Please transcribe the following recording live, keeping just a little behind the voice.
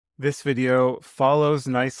This video follows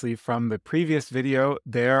nicely from the previous video.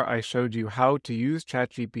 There, I showed you how to use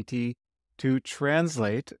ChatGPT to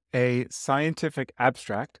translate a scientific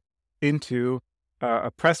abstract into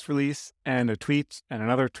a press release and a tweet and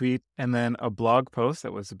another tweet, and then a blog post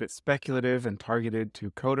that was a bit speculative and targeted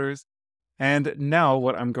to coders. And now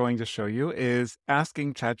what I'm going to show you is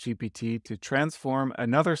asking ChatGPT to transform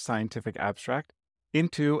another scientific abstract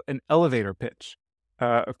into an elevator pitch.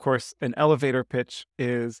 Of course, an elevator pitch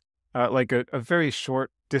is like a very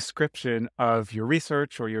short description of your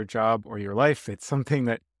research or your job or your life. It's something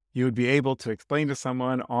that you would be able to explain to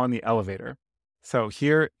someone on the elevator. So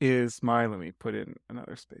here is let me put in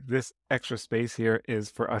another space. This extra space here is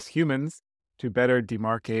for us humans to better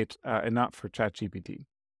demarcate and not for ChatGPT.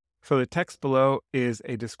 So the text below is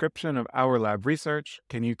a description of our lab research.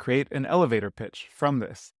 Can you create an elevator pitch from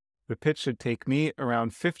this? The pitch should take me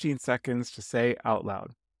around 15 seconds to say out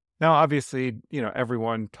loud. Now, obviously,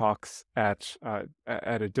 everyone talks at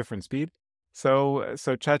a different speed. So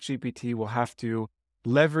ChatGPT will have to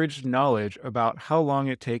leverage knowledge about how long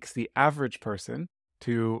it takes the average person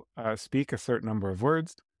to speak a certain number of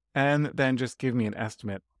words, and then just give me an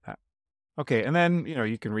estimate. Okay, and then,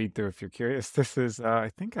 you can read through if you're curious. This is,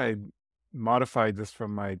 I think I modified this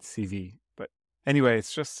from my CV. But anyway,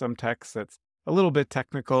 it's just some text that's a little bit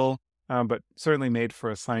technical, but certainly made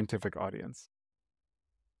for a scientific audience.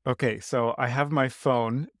 Okay, so I have my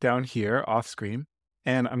phone down here off screen,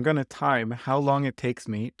 and I'm going to time how long it takes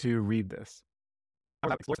me to read this. Our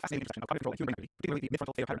lab explores the fascinating intersection of cognitive control and human memory, particularly the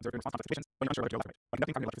mid-frontal theta pattern observed in response to situations when you're unsure whether to elaborate. By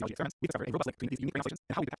conducting cognitive physiology experiments, we discovered a robust link between these unique brain oscillations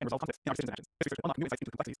and how we detect and resolve conflicts in our decisions and actions. This research unlocked new insights into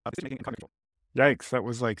the complexities of decision-making and cognitive control. Yikes, that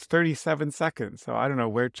was like 37 seconds. So I don't know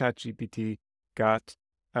where ChatGPT got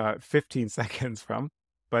 15 seconds from.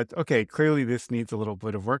 But okay, clearly this needs a little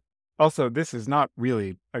bit of work. Also, this is not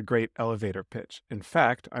really a great elevator pitch. In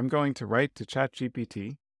fact, I'm going to write to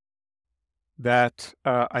ChatGPT that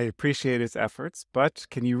I appreciate its efforts, but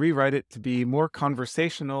can you rewrite it to be more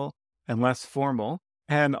conversational and less formal?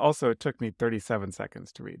 And also, it took me 37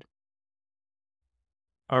 seconds to read.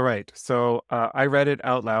 All right, so I read it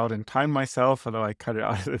out loud and timed myself, although I cut it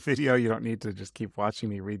out of the video. You don't need to just keep watching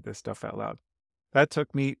me read this stuff out loud. That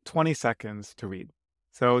took me 20 seconds to read.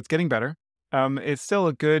 So it's getting better. It's still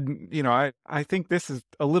a good, I think this is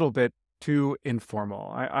a little bit too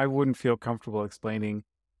informal. I wouldn't feel comfortable explaining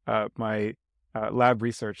my lab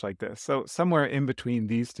research like this. So somewhere in between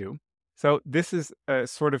these two. So this is a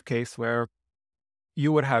sort of case where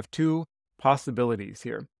you would have two possibilities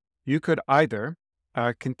here. You could either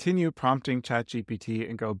continue prompting ChatGPT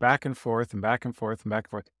and go back and forth and back and forth and back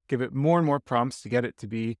and forth, give it more and more prompts to get it to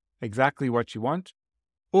be exactly what you want.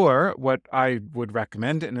 Or what I would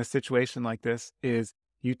recommend in a situation like this is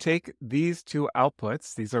you take these two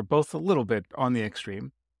outputs, these are both a little bit on the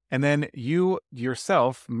extreme, and then you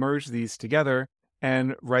yourself merge these together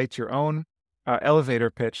and write your own elevator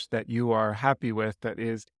pitch that you are happy with, that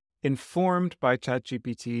is informed by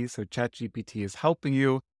ChatGPT. So ChatGPT is helping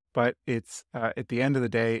you, but it's at the end of the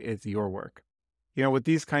day, it's your work. With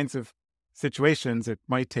these kinds of situations, it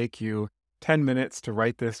might take you 10 minutes to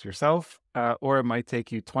write this yourself, or it might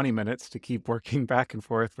take you 20 minutes to keep working back and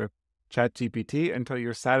forth with ChatGPT until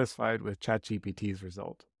you're satisfied with ChatGPT's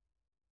result.